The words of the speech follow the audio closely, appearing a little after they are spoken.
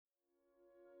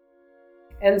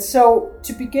And so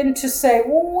to begin to say,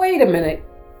 well, wait a minute,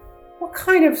 what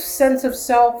kind of sense of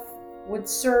self would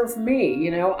serve me?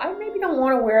 I maybe don't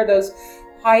want to wear those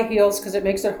high heels because it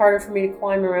makes it harder for me to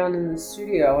climb around in the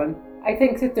studio. And I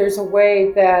think that there's a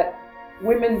way that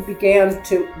women began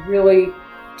to really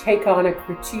take on a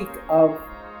critique of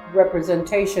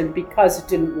representation because it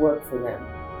didn't work for them.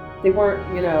 They weren't,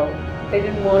 they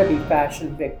didn't want to be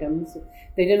fashion victims.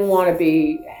 They didn't want to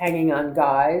be hanging on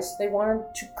guys. They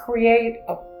wanted to create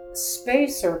a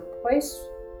space or place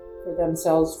for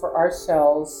themselves, for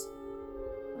ourselves.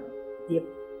 The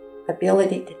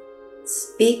ability to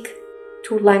speak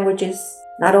two languages,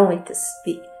 not only to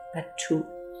speak, but to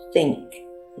think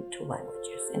in two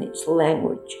languages. And each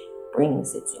language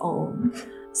brings its own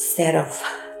set of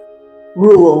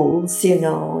rules, and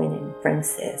in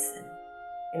Frances.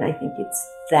 And I think it's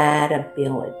that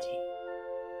ability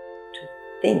to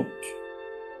think.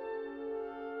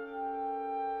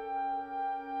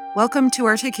 Welcome to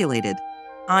Articulated.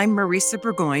 I'm Marisa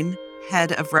Burgoyne,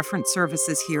 Head of Reference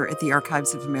Services here at the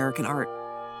Archives of American Art.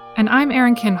 And I'm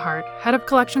Erin Kinhart, Head of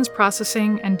Collections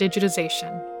Processing and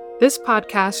Digitization. This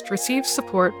podcast receives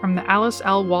support from the Alice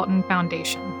L. Walton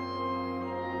Foundation.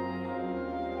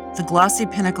 The glossy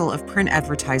pinnacle of print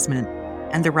advertisement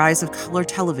and the rise of color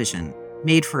television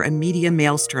made for a media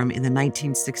maelstrom in the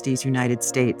 1960s United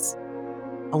States.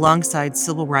 Alongside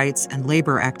civil rights and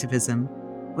labor activism,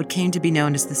 what came to be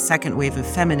known as the second wave of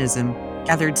feminism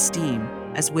gathered steam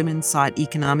as women sought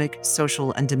economic,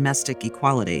 social, and domestic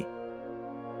equality.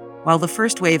 While the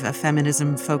first wave of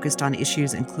feminism focused on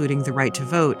issues including the right to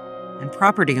vote and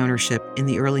property ownership in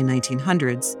the early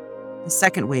 1900s, the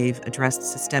second wave addressed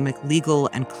systemic legal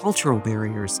and cultural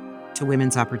barriers to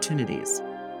women's opportunities.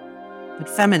 But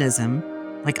feminism,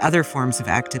 like other forms of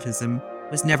activism,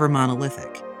 was never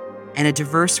monolithic, and a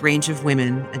diverse range of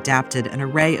women adapted an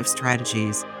array of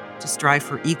strategies to strive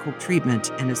for equal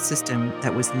treatment in a system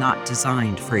that was not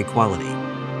designed for equality.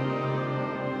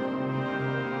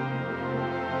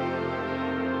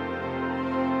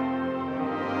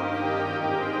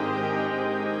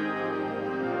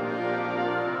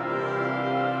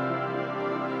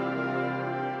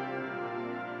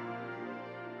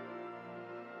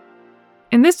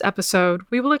 In this episode,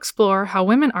 we will explore how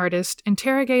women artists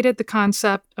interrogated the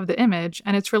concept of the image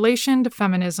and its relation to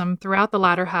feminism throughout the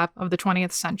latter half of the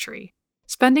 20th century,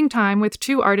 spending time with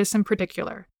two artists in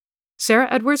particular, Sarah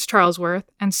Edwards Charlesworth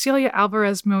and Celia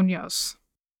Alvarez Munoz.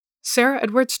 Sarah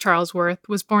Edwards Charlesworth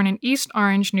was born in East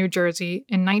Orange, New Jersey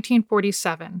in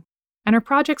 1947, and her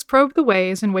projects probe the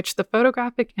ways in which the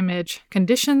photographic image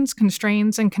conditions,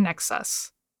 constrains, and connects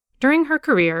us. During her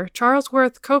career,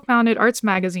 Charlesworth co-founded arts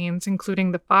magazines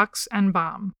including The Fox and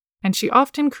Bomb, and she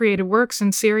often created works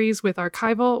in series with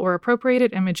archival or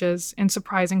appropriated images in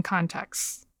surprising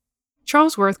contexts.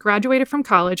 Charlesworth graduated from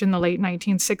college in the late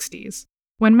 1960s,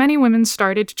 when many women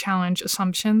started to challenge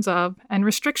assumptions of and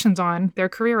restrictions on their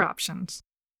career options.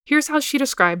 Here's how she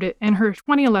described it in her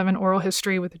 2011 oral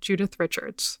history with Judith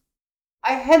Richards.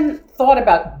 I hadn't thought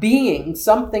about being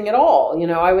something at all.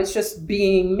 I was just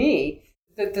being me.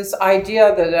 This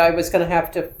idea that I was going to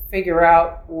have to figure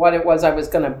out what it was I was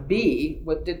going to be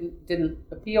didn't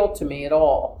appeal to me at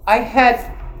all. I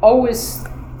had always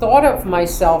thought of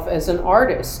myself as an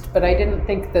artist, but I didn't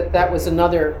think that was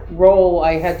another role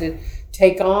I had to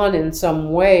take on in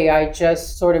some way. I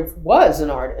just sort of was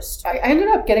an artist. I ended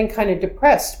up getting kind of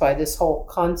depressed by this whole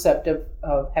concept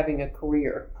of having a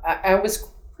career. I was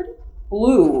pretty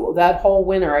blue that whole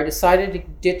winter. I decided to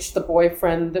ditch the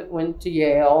boyfriend that went to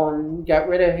Yale and got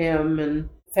rid of him, and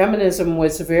feminism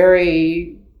was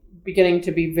beginning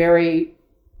to be very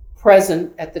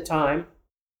present at the time.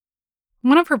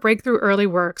 One of her breakthrough early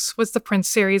works was the print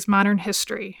series Modern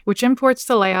History, which imports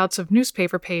the layouts of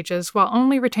newspaper pages while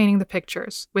only retaining the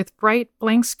pictures, with bright,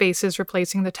 blank spaces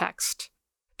replacing the text.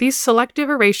 These selective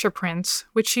erasure prints,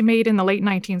 which she made in the late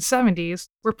 1970s,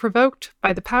 were provoked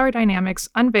by the power dynamics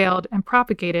unveiled and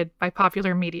propagated by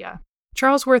popular media.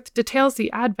 Charlesworth details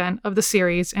the advent of the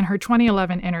series in her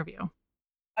 2011 interview.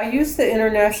 I used the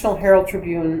International Herald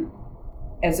Tribune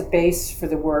as a base for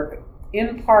the work,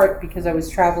 in part because I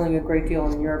was traveling a great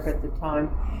deal in Europe at the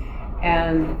time,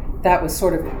 and that was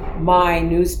sort of my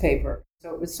newspaper.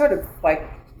 So it was sort of like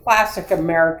classic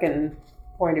American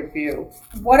point of view.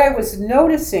 What I was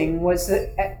noticing was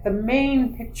that at the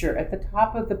main picture, at the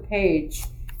top of the page,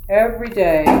 every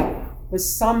day was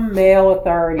some male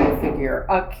authority figure,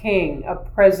 a king, a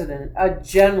president, a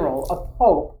general, a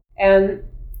pope, and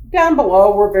down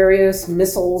below were various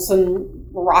missiles and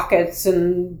rockets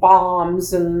and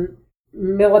bombs and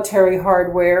military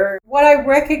hardware. What I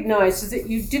recognized is that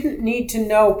you didn't need to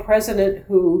know president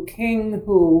who, king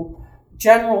who,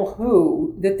 General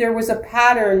Who, that there was a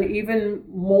pattern even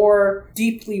more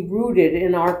deeply rooted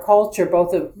in our culture,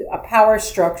 both a power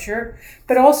structure,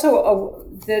 but also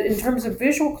that in terms of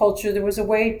visual culture, there was a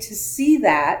way to see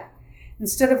that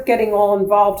instead of getting all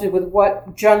involved with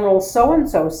what General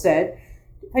so-and-so said.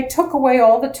 I took away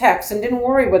all the text and didn't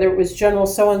worry whether it was General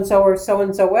so-and-so or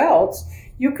so-and-so else.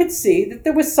 You could see that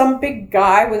there was some big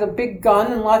guy with a big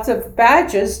gun and lots of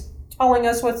badges telling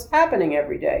us what's happening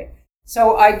every day.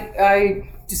 So I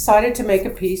decided to make a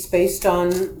piece based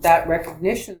on that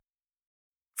recognition.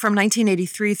 From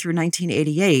 1983 through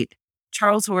 1988,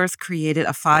 Charlesworth created a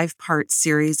 5-part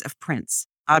series of prints,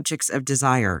 Objects of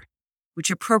Desire,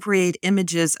 which appropriate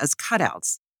images as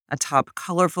cutouts atop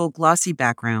colorful, glossy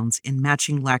backgrounds in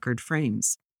matching lacquered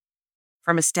frames.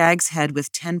 From a stag's head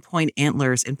with 10-point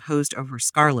antlers imposed over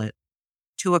scarlet,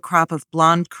 to a crop of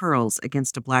blonde curls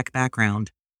against a black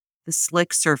background, the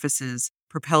slick surfaces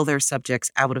propel their subjects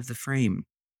out of the frame.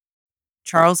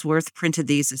 Charlesworth printed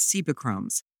these as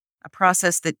sebachromes, a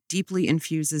process that deeply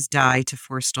infuses dye to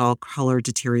forestall color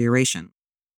deterioration.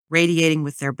 Radiating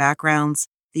with their backgrounds,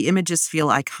 the images feel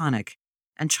iconic,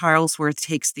 and Charlesworth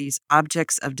takes these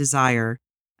objects of desire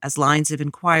as lines of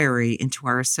inquiry into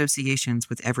our associations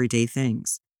with everyday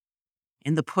things.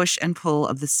 In the push and pull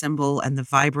of the symbol and the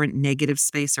vibrant negative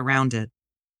space around it,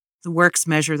 the works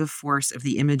measure the force of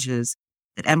the images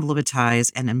that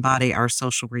emblematize and embody our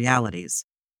social realities.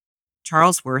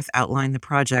 Charlesworth outlined the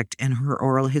project in her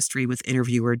oral history with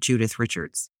interviewer Judith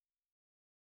Richards.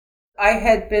 I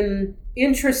had been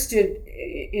interested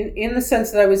in the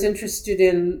sense that I was interested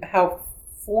in how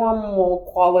formal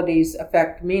qualities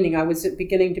affect meaning. I was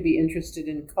beginning to be interested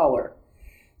in color.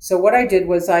 So what I did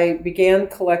was I began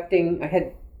collecting. I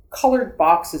had colored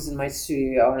boxes in my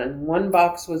studio, and one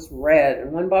box was red,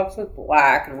 and one box was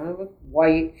black, and one was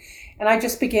white. And I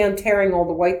just began tearing all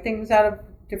the white things out of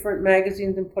different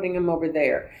magazines and putting them over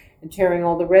there, and tearing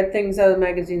all the red things out of the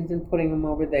magazines and putting them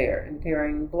over there, and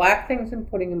tearing black things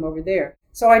and putting them over there.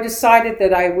 So I decided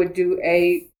that I would do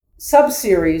a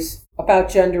sub-series about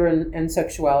gender and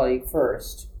sexuality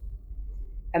first.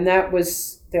 And that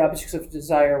was the Objects of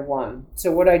Desire 1.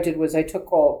 So what I did was I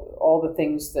took all the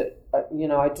things that,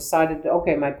 I decided,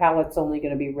 okay, my palette's only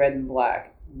going to be red and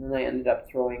black. And then I ended up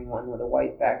throwing one with a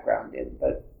white background in.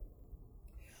 But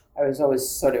I was always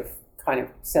sort of kind of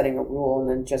setting a rule and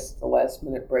then just the last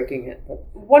minute breaking it. But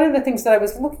one of the things that I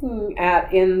was looking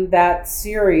at in that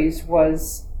series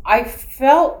was I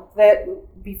felt that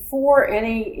before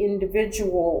any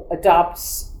individual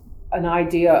adopts an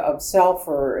idea of self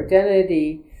or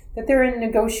identity, that they're in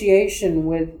negotiation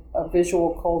with a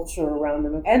visual culture around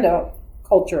them and a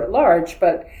culture at large,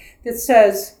 but that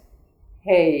says,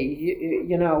 hey, it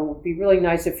would be really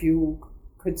nice if you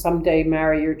could someday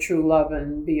marry your true love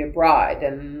and be a bride.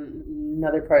 And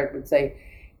another part would say,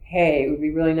 hey, it would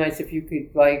be really nice if you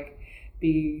could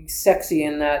be sexy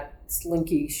in that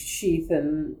slinky sheath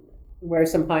and wear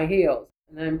some high heels.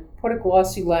 And then put a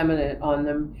glossy laminate on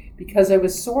them because I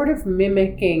was sort of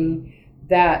mimicking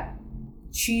that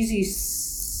cheesy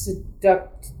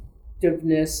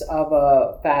seductiveness of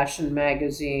a fashion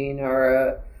magazine or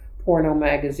a porno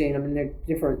magazine. I mean, they're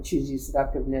different cheesy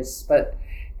seductiveness, but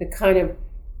the kind of,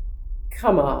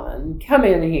 come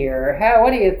in here.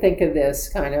 What do you think of this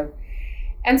kind of?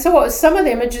 And so some of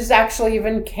the images actually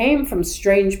even came from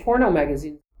strange porno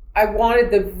magazines. I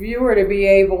wanted the viewer to be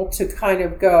able to kind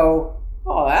of go,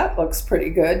 oh, that looks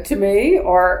pretty good to me,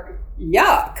 or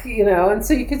yuck, and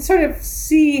so you could sort of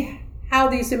see how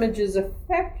these images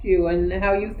affect you and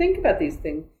how you think about these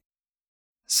things.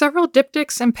 Several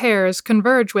diptychs and pairs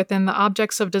converge within the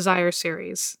Objects of Desire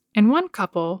series. In one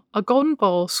couple, a golden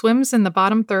bowl swims in the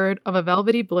bottom third of a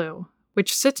velvety blue,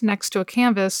 which sits next to a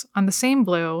canvas on the same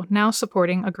blue now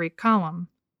supporting a Greek column.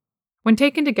 When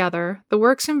taken together, the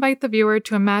works invite the viewer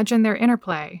to imagine their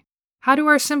interplay. How do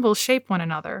our symbols shape one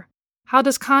another? How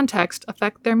does context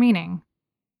affect their meaning?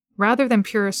 Rather than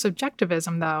pure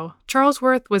subjectivism, though,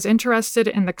 Charlesworth was interested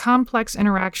in the complex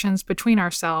interactions between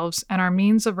ourselves and our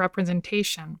means of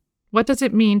representation. What does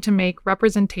it mean to make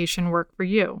representation work for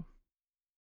you?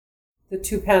 The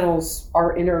two panels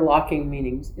are interlocking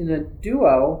meanings. In a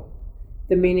duo,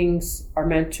 the meanings are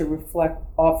meant to reflect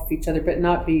off of each other, but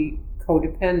not be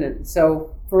codependent.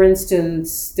 So, for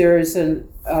instance, there's a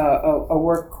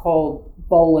work called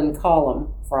Bowl and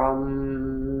Column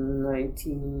from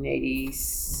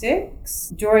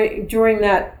 1986. During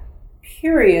that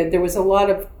period, there was a lot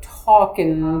of talk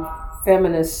in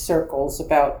feminist circles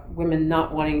about women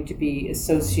not wanting to be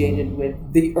associated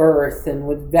with the earth and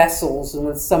with vessels and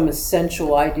with some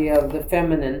essential idea of the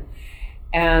feminine.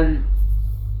 And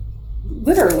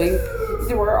literally,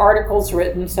 there were articles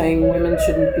written saying women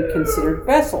shouldn't be considered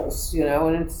vessels,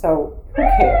 and so who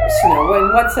cares?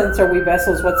 In what sense are we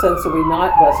vessels? What sense are we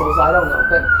not vessels? I don't know.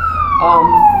 But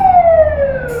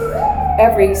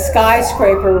every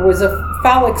skyscraper was a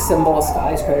phallic symbol, a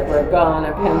skyscraper, a gun,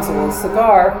 a pencil, a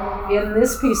cigar. In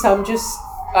this piece, I'm just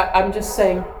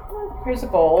saying, here's a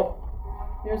bowl,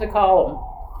 here's a column.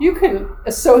 You can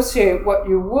associate what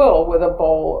you will with a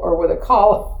bowl or with a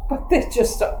column, but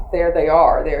there they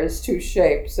are. There's two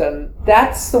shapes, and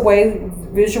that's the way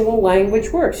visual language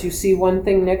works. You see one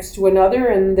thing next to another,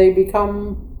 and they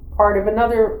become part of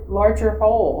another larger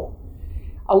whole.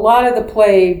 A lot of the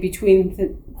play between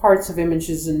the parts of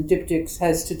images and diptychs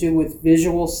has to do with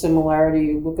visual similarity.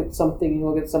 You look at something, you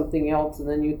look at something else, and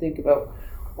then you think about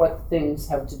what things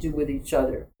have to do with each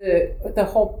other. The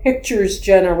whole pictures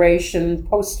generation,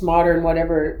 postmodern,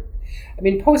 whatever. I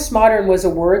mean, postmodern was a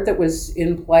word that was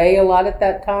in play a lot at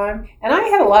that time. And I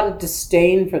had a lot of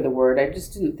disdain for the word. I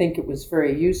just didn't think it was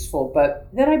very useful. But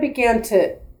then I began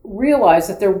to realize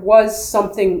that there was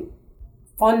something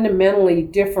fundamentally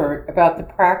different about the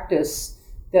practice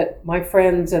that my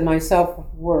friends and myself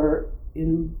were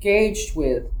engaged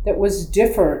with that was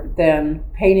different than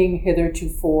painting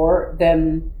hithertofore,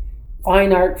 than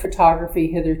fine art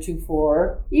photography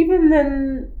hithertofore, even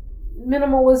than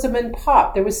minimalism and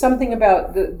pop. There was something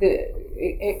about the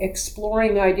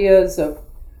exploring ideas of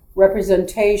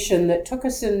representation that took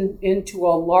us into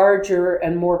a larger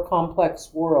and more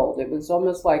complex world. It was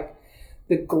almost like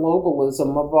the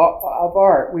globalism of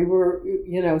art. We were,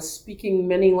 speaking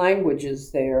many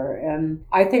languages there. And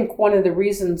I think one of the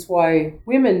reasons why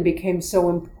women became so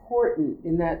important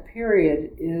in that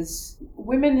period is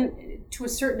women, to a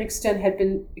certain extent, had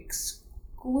been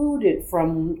excluded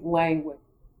from language.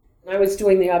 When I was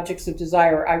doing the Objects of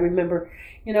Desire, I remember,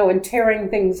 in tearing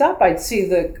things up, I'd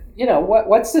see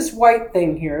what's this white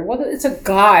thing here? Well, it's a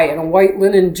guy in a white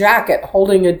linen jacket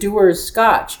holding a Dewar's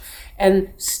Scotch.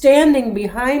 And standing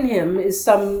behind him is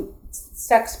some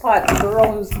sexpot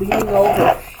girl who's leaning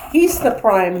over. He's the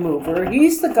prime mover.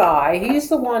 He's the guy. He's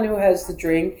the one who has the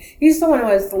drink. He's the one who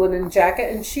has the linen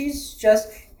jacket. And she's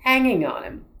just hanging on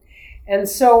him. And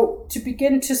so to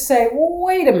begin to say, well,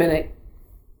 wait a minute.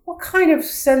 What kind of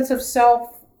sense of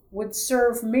self would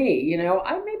serve me?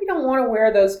 I maybe don't want to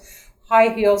wear those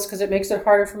high heels because it makes it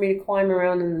harder for me to climb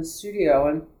around in the studio.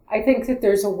 And I think that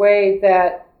there's a way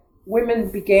that women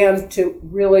began to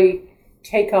really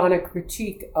take on a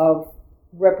critique of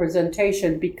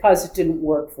representation because it didn't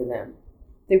work for them.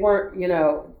 They weren't,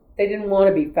 they didn't want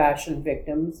to be fashion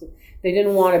victims. They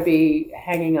didn't want to be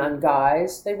hanging on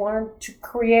guys. They wanted to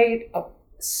create a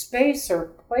space or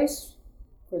place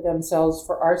for themselves,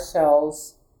 for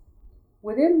ourselves,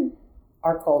 within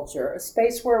our culture, a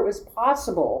space where it was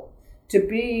possible to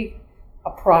be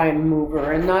a prime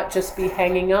mover and not just be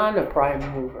hanging on a prime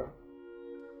mover.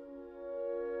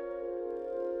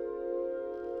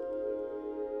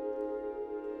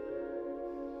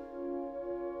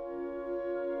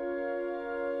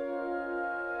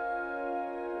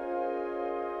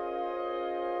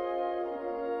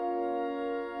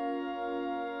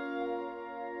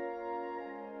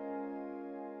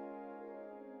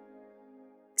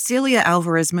 Celia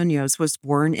Alvarez Munoz was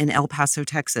born in El Paso,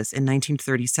 Texas in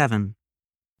 1937,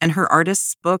 and her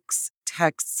artists' books,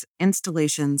 texts,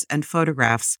 installations, and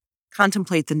photographs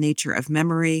contemplate the nature of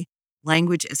memory,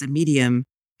 language as a medium,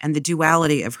 and the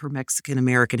duality of her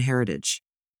Mexican-American heritage.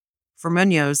 For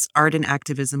Munoz, art and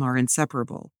activism are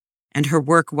inseparable, and her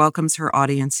work welcomes her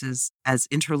audiences as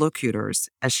interlocutors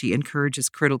as she encourages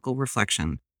critical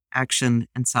reflection, action,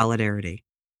 and solidarity.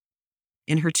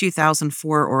 In her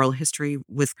 2004 oral history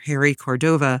with Harry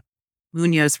Cordova,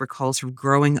 Munoz recalls her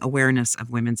growing awareness of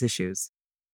women's issues.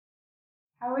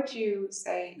 How would you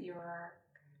say your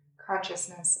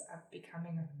consciousness of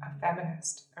becoming a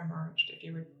feminist emerged, if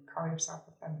you would call yourself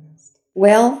a feminist?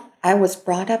 Well, I was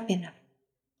brought up in a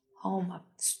home of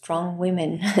strong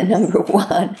women, number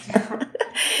one.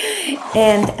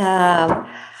 And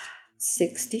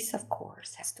 60s, of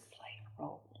course, has to play a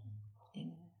role,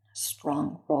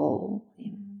 strong role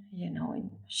in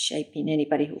shaping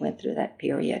anybody who went through that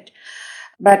period.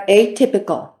 But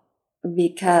atypical,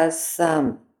 because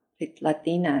with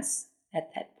Latinas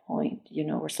at that point,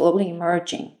 were slowly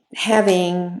emerging.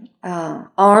 Having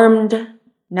armed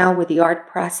now with the art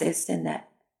process and that,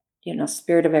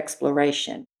 spirit of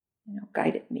exploration,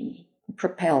 guided me,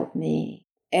 propelled me,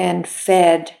 and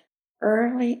fed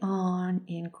early on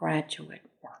in graduate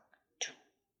work too.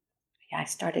 I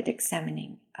started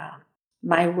examining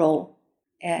my role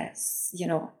as,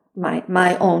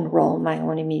 my own role, my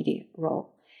own immediate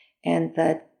role, and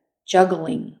the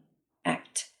juggling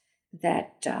act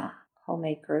that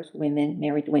homemakers, women,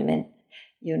 married women,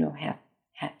 have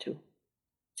had to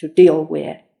deal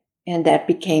with. And that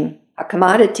became a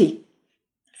commodity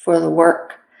for the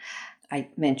work. I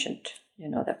mentioned,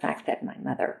 the fact that my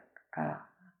mother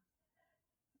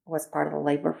was part of the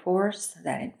labor force.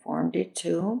 That informed it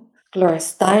too. Gloria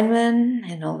Steinem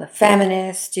and all the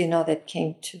feminists, that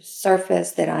came to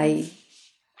surface that I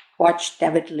watched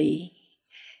avidly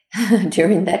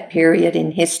during that period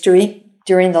in history,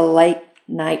 during the late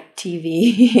night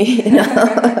TV,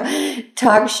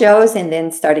 talk shows, and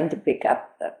then starting to pick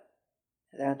up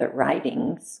the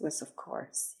writings was, of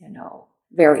course,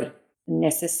 very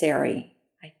necessary.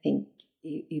 I think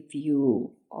if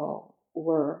you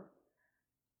were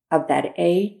of that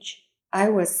age,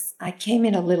 I came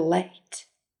in a little late,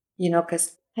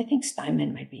 because I think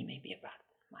Steinman might be maybe about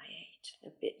my age, a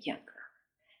bit younger,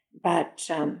 but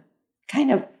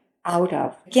kind of out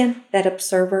of, again, that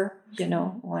observer,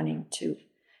 wanting to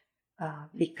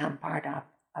become part of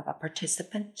a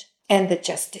participant, and the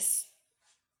justice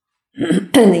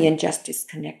and the injustice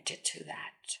connected to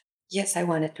that. Yes, I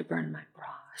wanted to burn my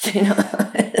bras,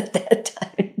 at that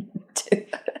time too.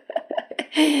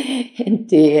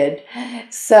 Indeed.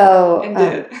 So,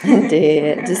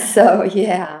 indeed. So,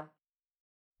 yeah.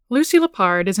 Lucy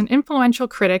Lippard is an influential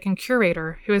critic and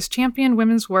curator who has championed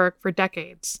women's work for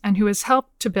decades and who has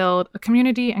helped to build a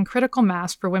community and critical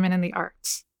mass for women in the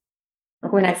arts.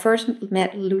 When I first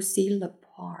met Lucy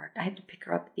Lippard, I had to pick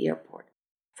her up at the airport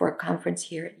for a conference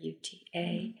here at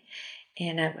UTA,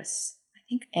 and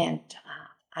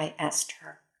I asked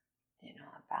her,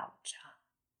 about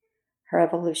her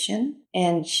evolution,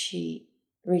 and she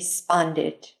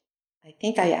responded. I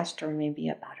think I asked her maybe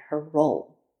about her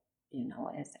role,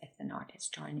 as an art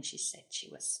historian, and she said she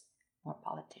was more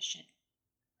politician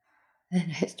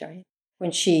than a historian.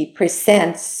 When she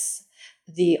presents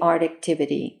the art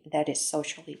activity that is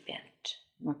socially bent,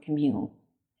 more communal.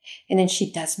 And then she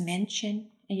does mention,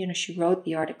 she wrote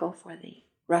the article for the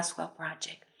Roswell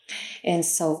Project, and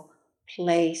so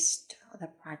placed the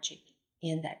project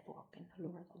in that book, in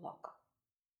Allure the Local.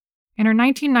 In her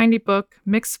 1990 book,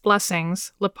 Mixed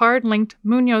Blessings, Lippard linked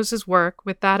Munoz's work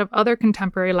with that of other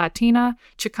contemporary Latina,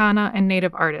 Chicana, and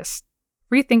Native artists,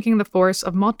 rethinking the force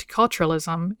of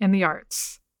multiculturalism in the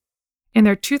arts. In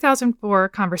their 2004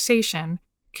 conversation,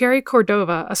 Carrie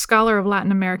Cordova, a scholar of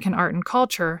Latin American art and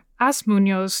culture, asked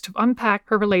Munoz to unpack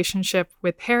her relationship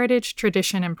with heritage,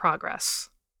 tradition, and progress.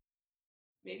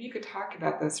 Maybe you could talk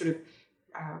about the sort of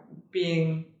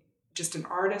being just an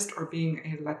artist or being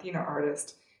a Latina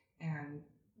artist and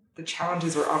the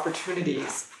challenges or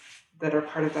opportunities that are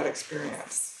part of that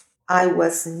experience. I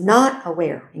was not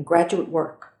aware in graduate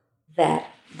work that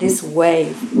this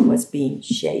wave was being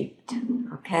shaped,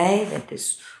 okay? That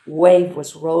this wave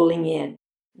was rolling in.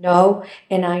 No,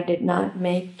 and I did not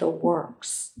make the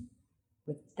works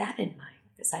with that in mind,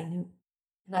 because I knew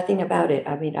nothing about it.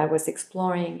 I mean, I was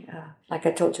exploring, like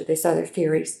I told you, these other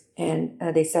theories and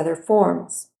these other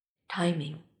forms.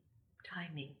 Timing,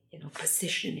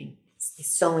 positioning is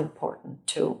so important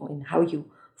too, in how you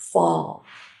fall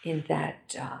in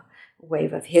that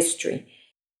wave of history,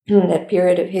 in that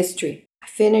period of history. I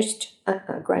finished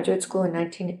graduate school in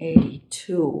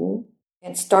 1982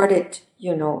 and started,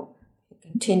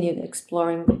 continued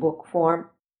exploring the book form,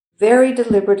 very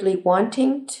deliberately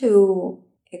wanting to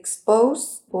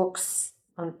expose books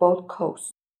on both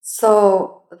coasts.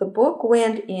 So the book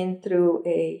went in through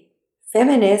a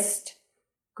feminist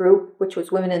group, which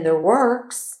was Women in Their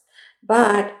Works,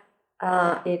 but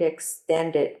it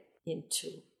extended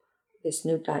into this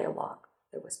new dialogue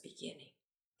that was beginning.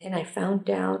 And I found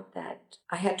out that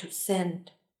I had to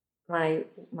send my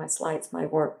slides, my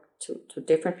work, to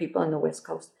different people on the West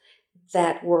Coast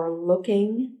that were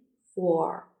looking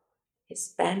for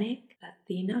Hispanic,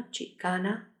 Latina,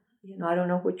 Chicana. I don't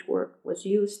know which word was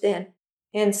used then.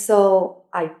 And so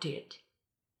I did.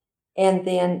 And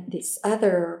then these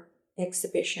other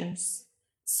exhibitions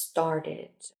started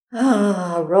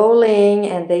rolling,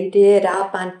 and they did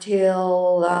up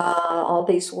until all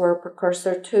these were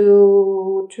precursor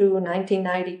to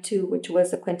 1992, which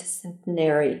was a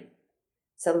quincentenary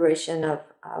celebration of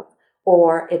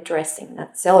or addressing,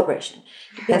 not celebration,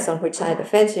 depends on which side of the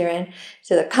fence you're in,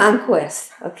 to the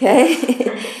conquest, okay?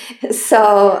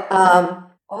 So,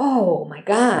 oh my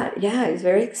God, yeah, it's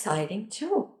very exciting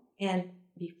too. And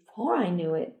before I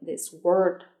knew it, this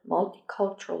word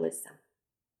multiculturalism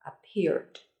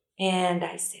appeared. And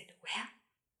I said, well,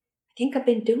 I think I've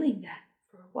been doing that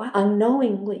for a while,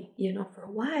 unknowingly, for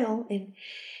a while, and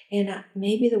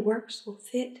maybe the works will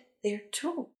fit there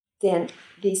too. Then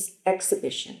these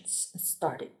exhibitions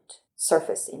started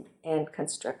surfacing and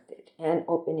constructed and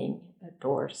opening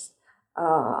doors.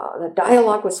 The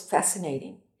dialogue was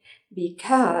fascinating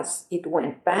because it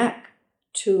went back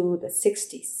to the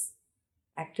 60s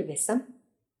activism.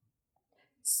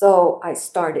 So I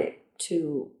started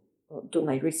to do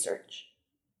my research,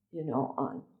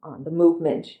 on the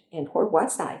movement and where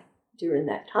was I during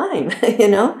that time,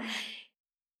 I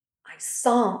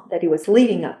saw that it was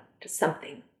leading up to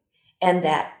something and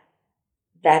that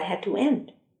had to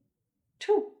end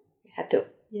too. It had to,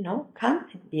 come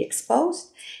and be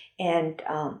exposed and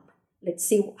let's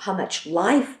see how much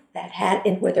life that had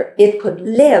and whether it could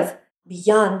live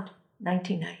beyond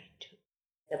 1992.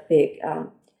 The big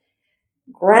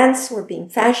grants were being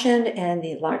fashioned and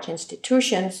the large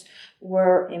institutions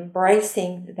were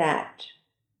embracing that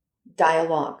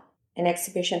dialogue. An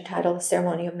exhibition titled The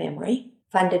Ceremony of Memory,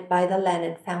 funded by the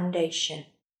Lennon Foundation,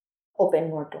 opened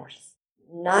more doors.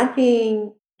 Not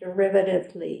being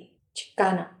derivatively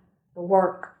Chicana, the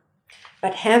work,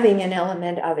 but having an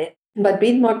element of it, but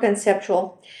being more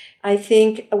conceptual, I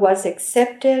think was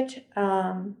accepted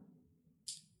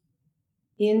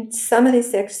in some of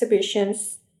these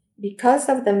exhibitions because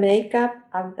of the makeup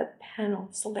of the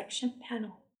selection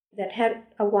panel, that had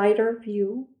a wider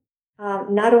view.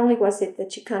 Not only was it the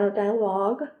Chicano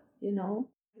dialogue,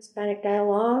 Hispanic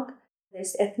dialogue,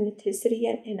 there's ethnicity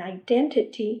and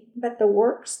identity, but the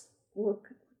works were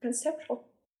conceptual.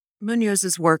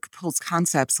 Munoz's work pulls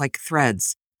concepts like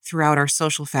threads throughout our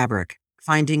social fabric,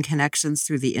 finding connections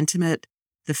through the intimate,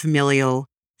 the familial,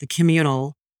 the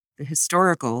communal, the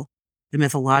historical, the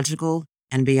mythological,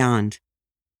 and beyond.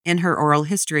 In her oral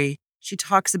history, she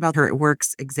talks about her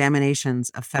work's examinations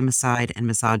of femicide and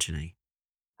misogyny.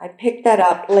 I picked that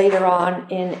up later on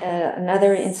in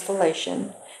another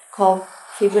installation called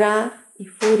Fibra y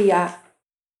Furia.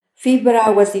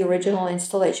 Fibra was the original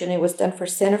installation. It was done for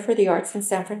Center for the Arts in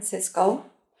San Francisco.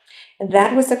 And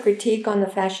that was a critique on the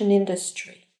fashion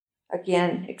industry.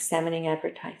 Again, examining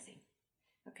advertising.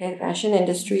 Okay, the fashion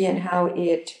industry and how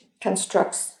it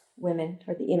constructs women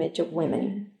or the image of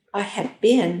women. I had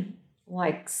been,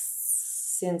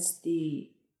 since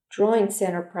the Drawing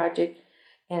Center project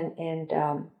and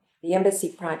the Embassy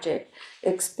project,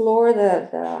 explore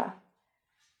the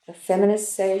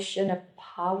feminization of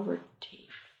poverty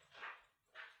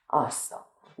also.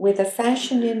 With the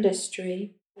fashion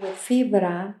industry, with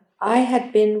Fibra, I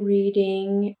had been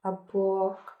reading a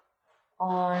book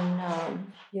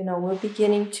on, we're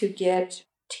beginning to get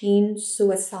teen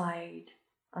suicide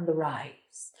on the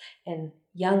rise, and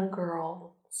young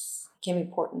girls became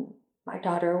important. My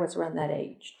daughter was around that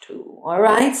age too. All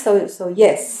right, so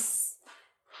yes,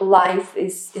 life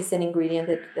is an ingredient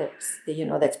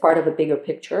that's part of a bigger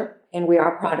picture, and we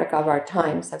are a product of our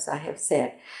times, as I have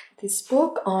said. This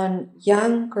book on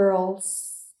young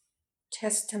girls'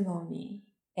 testimony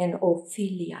and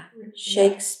Ophelia,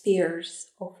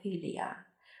 Shakespeare's Ophelia,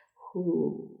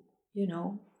 who,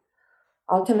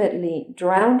 ultimately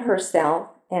drowned herself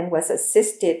and was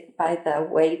assisted by the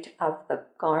weight of the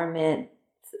garment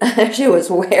she was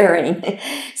wearing.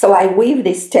 So I weave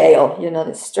this tale,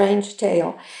 this strange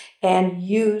tale, and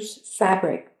use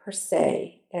fabric per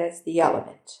se as the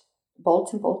element.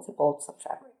 Bolts and bolts and bolts of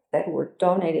fabric that were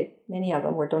donated, many of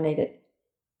them were donated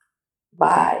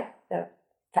by the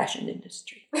fashion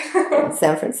industry in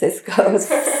San Francisco.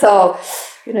 So,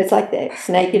 it's like the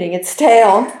snake eating its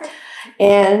tail.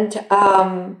 And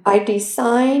I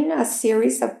design a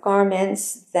series of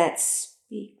garments that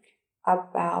speak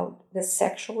about the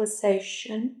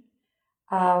sexualization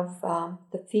of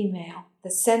the female. The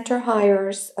center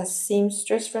hires a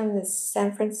seamstress from the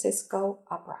San Francisco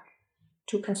Opera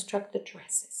to construct the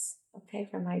dresses,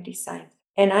 for my design.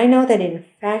 And I know that in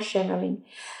fashion,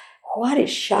 what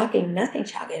is shocking? Nothing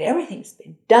shocking. Everything's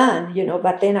been done,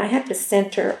 but then I had to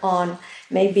center on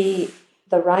maybe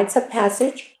the rites of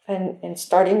passage and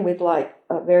starting with a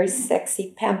very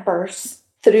sexy Pampers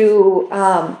through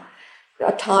a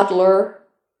toddler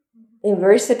in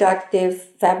very seductive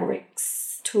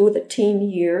fabrics to the teen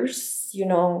years,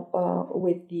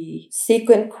 with the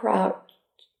sequin crowd,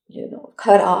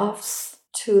 cutoffs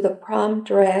to the prom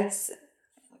dress,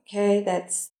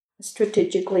 that's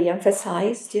strategically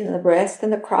emphasized, the breast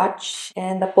and the crotch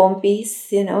and the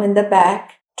pompis, in the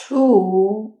back,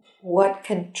 to what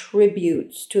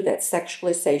contributes to that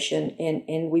sexualization,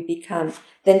 and we become,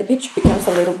 then the picture becomes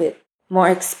a little bit more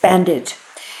expanded,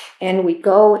 and we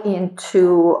go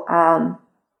into,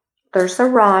 there's a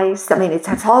rise, it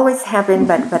has always happened,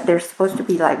 but there's supposed to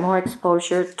be more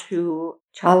exposure to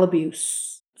child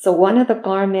abuse. So one of the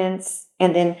garments,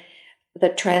 and then the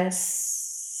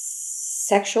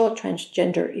transsexual,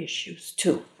 transgender issues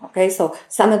too, so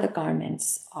some of the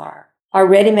garments are are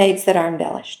ready-mades that are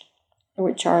embellished,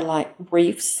 which are like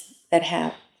briefs that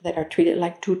are treated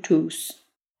like tutus.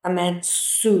 A man's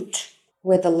suit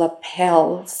with the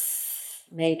lapels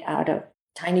made out of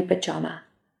tiny pajama.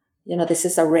 This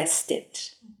is arrested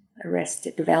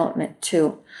development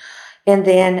too. And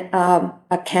then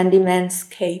a Candyman's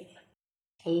cape,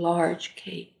 a large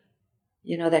cape,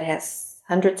 that has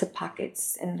hundreds of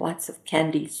pockets and lots of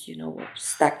candies, were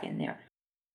stuck in there.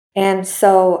 And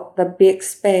so the big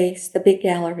space, the big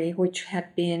gallery, which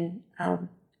had been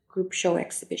group show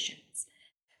exhibitions,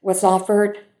 was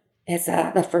offered as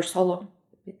the first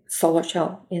solo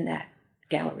show in that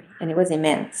gallery. And it was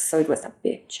immense, so it was a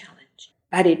big challenge.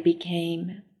 But it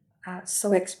became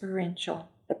so experiential,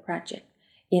 the project,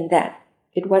 in that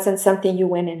it wasn't something you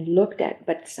went and looked at,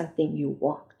 but something you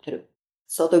walked through.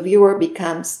 So the viewer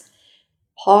becomes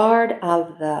part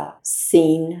of the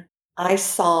scene. I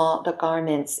saw the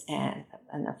garments and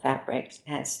the fabrics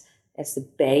as the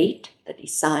bait, the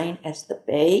design as the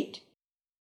bait,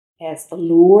 as the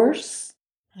lures,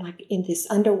 like in this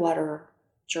underwater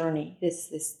journey, this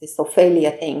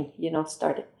Ophelia thing,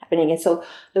 started happening. And so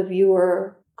the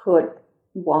viewer could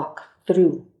walk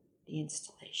through the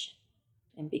installation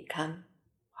and become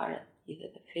part of either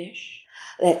the fish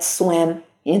that swam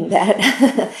in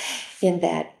that in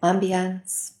that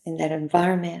ambience, in that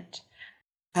environment,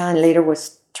 and later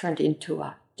was turned into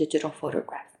a digital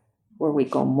photograph where we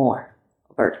go more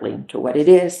overtly into what it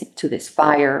is, to this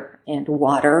fire and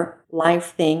water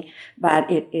life thing, but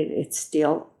it's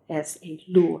still as a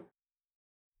lure.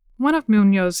 One of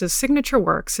Munoz's signature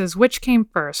works is Which Came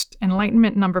First,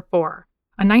 Enlightenment No. 4,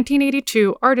 a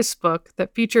 1982 artist's book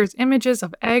that features images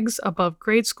of eggs above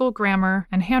grade school grammar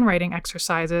and handwriting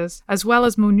exercises, as well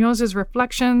as Munoz's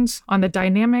reflections on the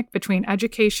dynamic between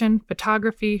education,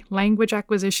 photography, language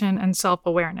acquisition, and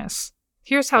self-awareness.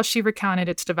 Here's how she recounted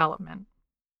its development.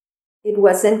 It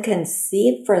wasn't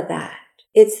conceived for that.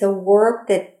 It's a work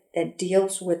that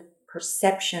deals with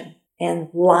perception and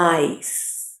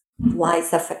lies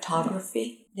of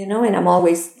photography, and I'm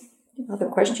always, the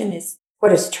question is,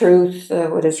 what is truth,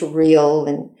 what is real,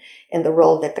 and the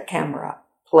role that the camera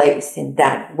plays in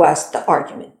that was the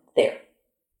argument there.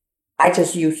 I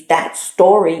just used that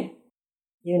story,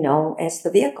 as the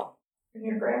vehicle. In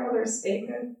your grandmother's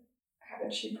statement, how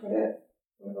did she put it?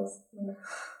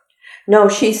 No,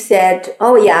 she said,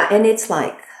 oh yeah, and it's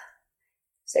like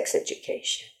sex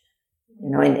education,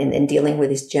 and dealing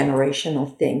with this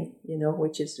generational thing,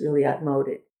 which is really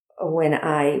outmoded. When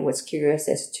I was curious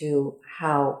as to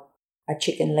how a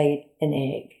chicken laid an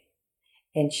egg,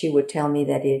 and she would tell me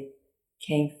that it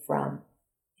came from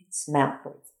its mouth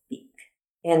or its beak.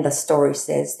 And the story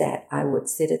says that I would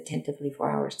sit attentively for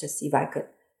hours to see if I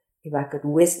could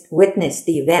witness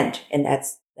the event, and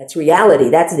that's reality.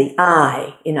 That's the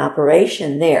eye in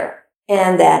operation there.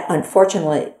 And that,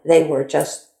 unfortunately, they were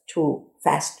just too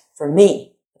fast for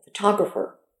me. The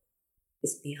photographer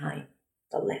is behind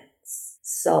the lens.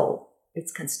 So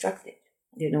it's constructed,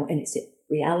 and is it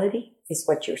reality? Is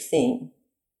what you're seeing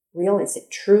real? Is it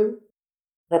true?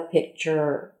 The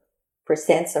picture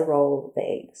presents a row of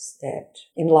eggs that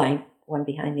in line, one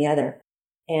behind the other.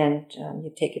 And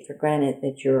you take it for granted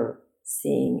that you're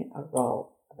seeing a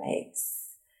row of eggs.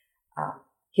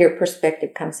 Here,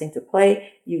 perspective comes into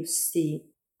play. You see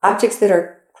objects that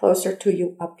are closer to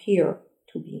you appear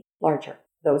to be larger.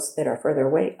 Those that are further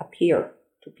away appear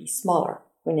to be smaller,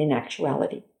 when in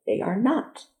actuality, they are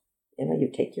not. You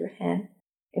take your hand,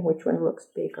 and which one looks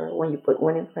bigger? When you put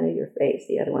one in front of your face,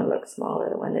 the other one looks smaller,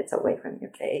 the one that's away from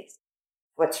your face.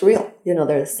 What's real? They're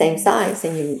the same size,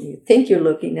 and you think you're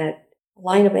looking at a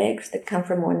line of eggs that come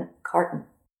from one carton.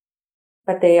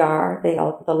 But they are,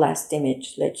 the last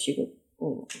image lets you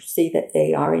see that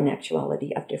they are in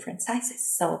actuality of different sizes.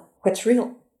 So what's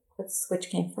real? Which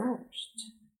came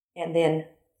first? And then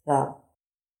the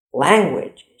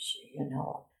language issue,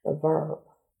 the verb,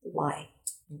 like,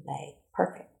 lay,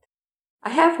 perfect. I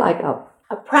have like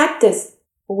a practice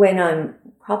when I'm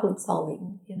problem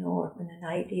solving, or when an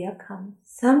idea comes.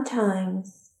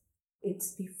 Sometimes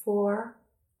it's before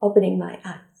opening my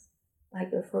eyes,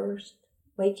 like the first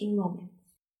waking moment.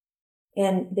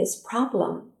 And this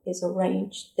problem is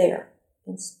arranged there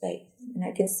in space, and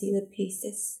I can see the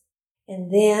pieces.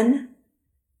 And then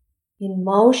in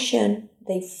motion,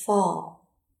 they fall.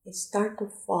 They start to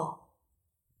fall.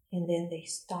 And then they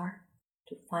start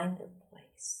to find their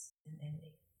place. And then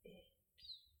they fit.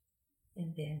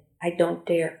 And then I don't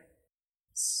dare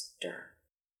stir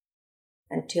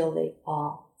until they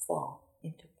all fall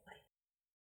into place.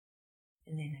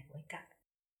 And then I wake up,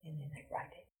 and then I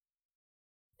write it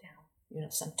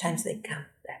down. Sometimes they come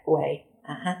that way.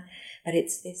 But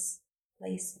it's this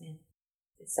placement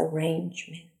this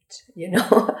arrangement,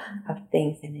 of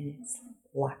things, and then it's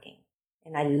locking.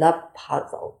 And I loved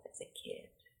puzzles as a kid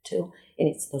too, and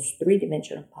it's those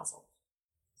 3-dimensional puzzles.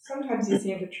 Sometimes you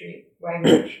seem to treat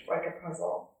language like a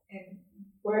puzzle. And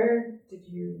where did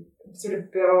you sort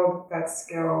of build that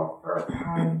skill for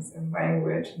puns and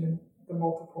language and the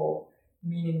multiple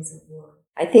meanings of words?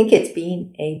 I think it's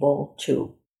being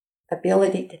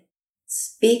ability to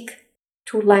speak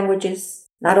 2 languages,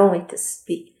 not only to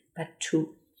speak, but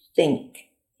to think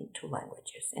in 2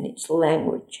 languages. And each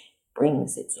language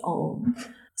brings its own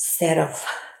set of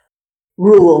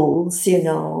rules,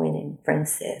 and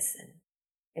inferences.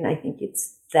 And I think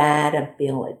it's that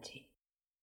ability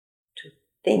to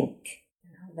think,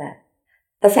 that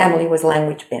the family was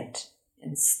language bent,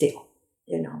 and still,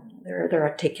 they're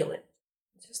articulate.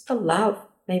 Just the love,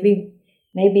 maybe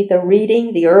the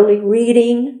reading, the early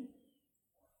reading,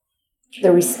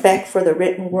 the respect for the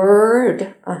written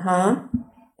word,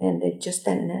 and just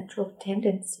that natural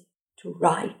tendency to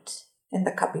write, and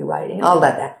the copywriting, all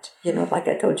of that. Like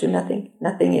I told you,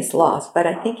 nothing is lost. But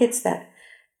I think it's that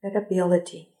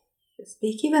ability to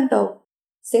speak, even though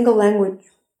single language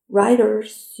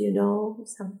writers,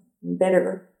 some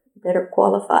better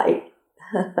qualified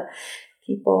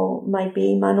people might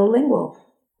be monolingual.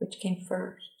 Which came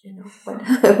first,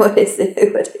 what is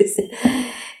it?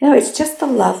 No, it's just the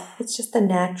love. It's just the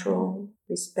natural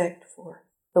respect for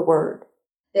the word.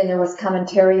 Then there was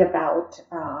commentary about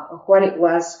what it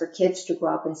was for kids to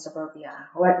grow up in suburbia,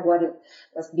 what it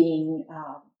was being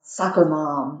soccer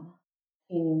mom,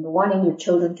 in wanting your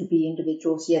children to be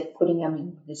individuals, yet putting them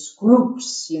in these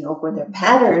groups, where they're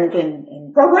patterned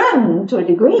and programmed to a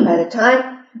degree. By the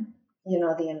time,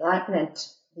 the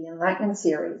Enlightenment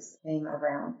series came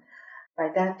around, by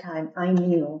that time I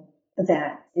knew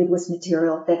that it was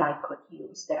material that I could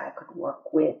use, that I could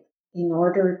work with in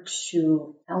order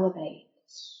to elevate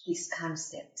these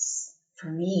concepts. For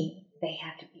me, they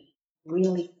had to be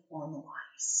really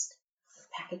formalized. The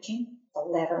packaging, the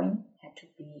lettering had to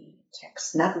be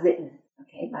text, not written,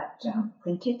 but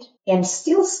printed, and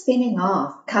still spinning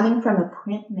off, coming from a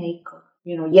printmaker.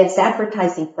 Yes,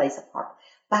 advertising plays a part,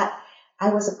 but I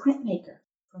was a printmaker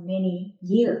for many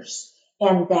years,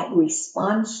 and that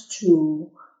response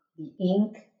to the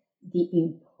ink, the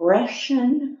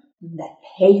impression, that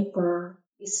paper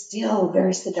is still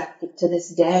very seductive to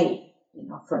this day,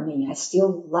 for me. I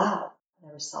still love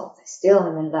the results. I still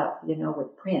am in love,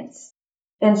 with prints.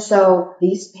 And so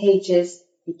these pages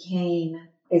became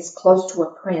as close to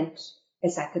a print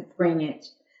as I could bring it,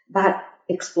 but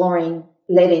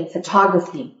letting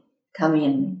photography come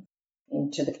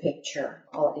into the picture,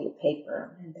 quality of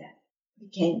paper, and that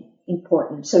became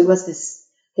important. So it was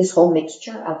this whole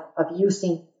mixture of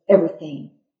using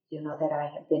everything, that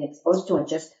I have been exposed to, and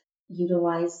just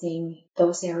utilizing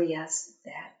those areas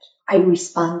that I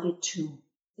responded to.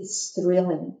 It's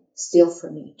thrilling still for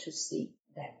me to see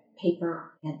that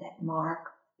paper and that mark,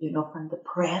 from the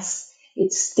press.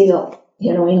 It's still,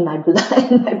 in my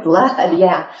blood,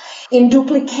 yeah. In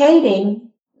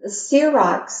duplicating the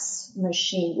Xerox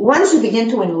machine, once you begin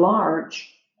to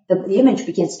enlarge, the image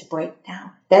begins to break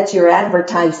down. That's your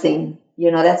advertising,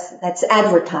 that's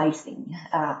advertising,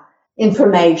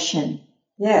 information.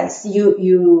 Yes,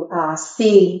 you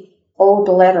see old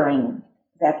lettering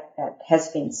that has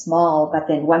been small, but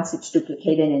then once it's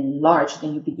duplicated and enlarged,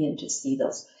 then you begin to see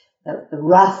the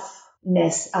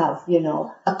roughness of,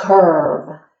 a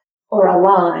curve or a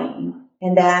line.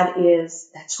 And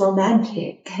that's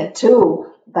romantic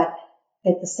too. But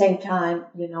at the same time,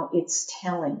 it's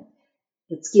telling.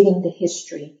 It's giving the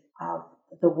history of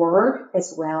the word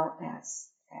as well as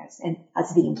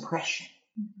the impression.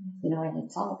 And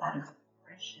it's all about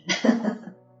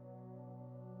impression.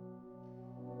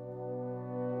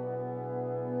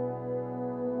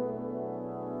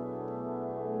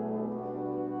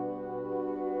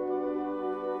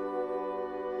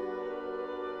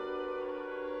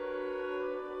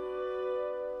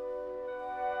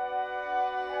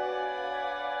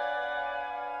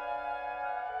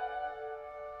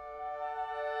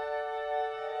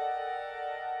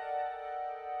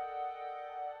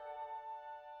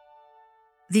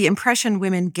 The impression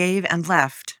women gave and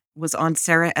left was on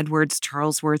Sarah Edwards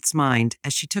Charlesworth's mind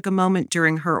as she took a moment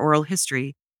during her oral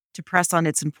history to press on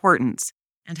its importance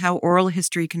and how oral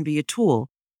history can be a tool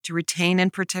to retain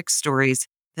and protect stories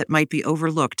that might be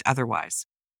overlooked otherwise.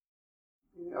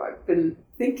 I've been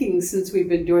thinking since we've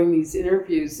been doing these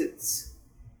interviews, it's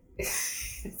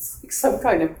like some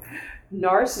kind of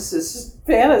narcissist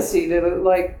fantasy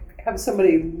to have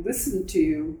somebody listen to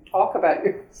you talk about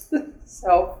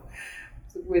yourself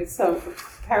with some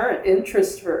apparent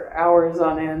interest for hours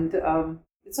on end.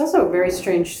 It's also a very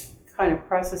strange kind of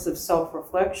process of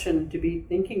self-reflection to be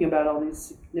thinking about all these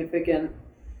significant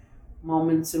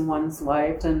moments in one's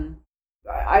life. And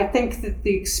I think that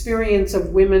the experience of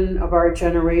women of our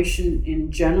generation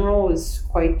in general is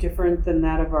quite different than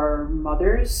that of our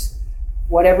mothers.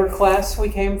 Whatever class we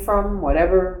came from,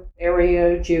 whatever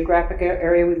geographic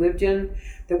area we lived in,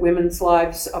 the women's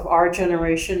lives of our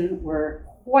generation were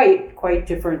quite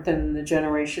different than the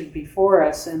generation before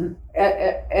us. And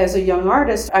as a young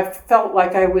artist, I felt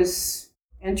like I was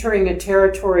entering a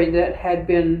territory that had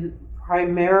been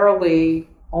primarily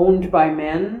owned by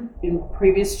men in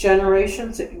previous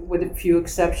generations, with a few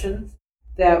exceptions,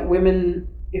 that women,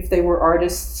 if they were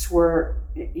artists, were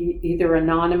either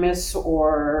anonymous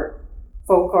or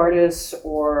folk artists,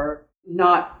 or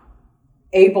not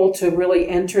able to really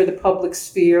enter the public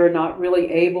sphere, not really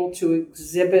able to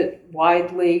exhibit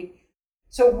widely.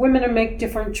 So women make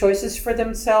different choices for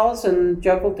themselves and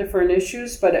juggle different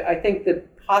issues, but I think the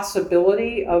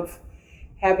possibility of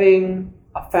having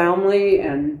a family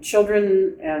and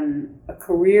children and a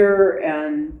career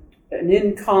and an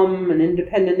income, an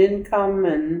independent income,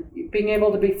 and being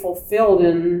able to be fulfilled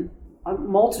in a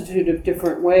multitude of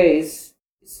different ways,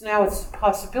 it's a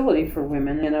possibility for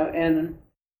women, and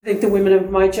I think the women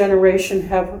of my generation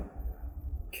have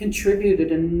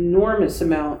contributed an enormous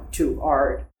amount to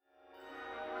art.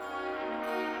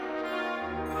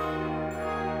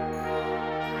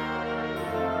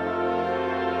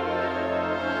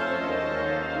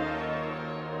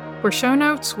 For show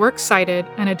notes, works cited,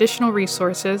 and additional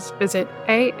resources, visit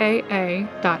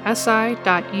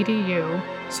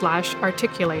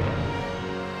aaa.si.edu/articulated.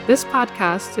 This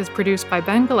podcast is produced by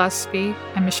Ben Gillespie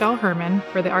and Michelle Herman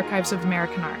for the Archives of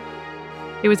American Art.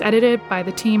 It was edited by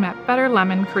the team at Better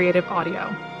Lemon Creative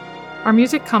Audio. Our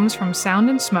music comes from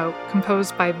Sound and Smoke,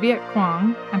 composed by Viet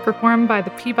Quang and performed by the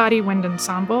Peabody Wind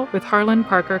Ensemble with Harlan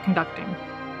Parker conducting.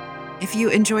 If you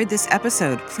enjoyed this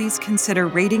episode, please consider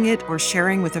rating it or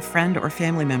sharing with a friend or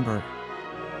family member.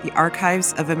 The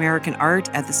Archives of American Art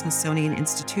at the Smithsonian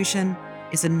Institution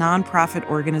is a nonprofit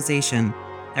organization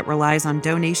that relies on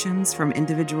donations from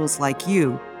individuals like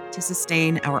you to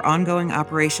sustain our ongoing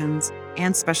operations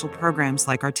and special programs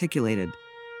like Articulated.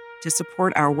 To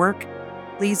support our work,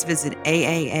 please visit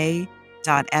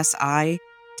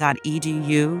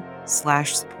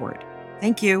aaa.si.edu/support.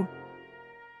 Thank you.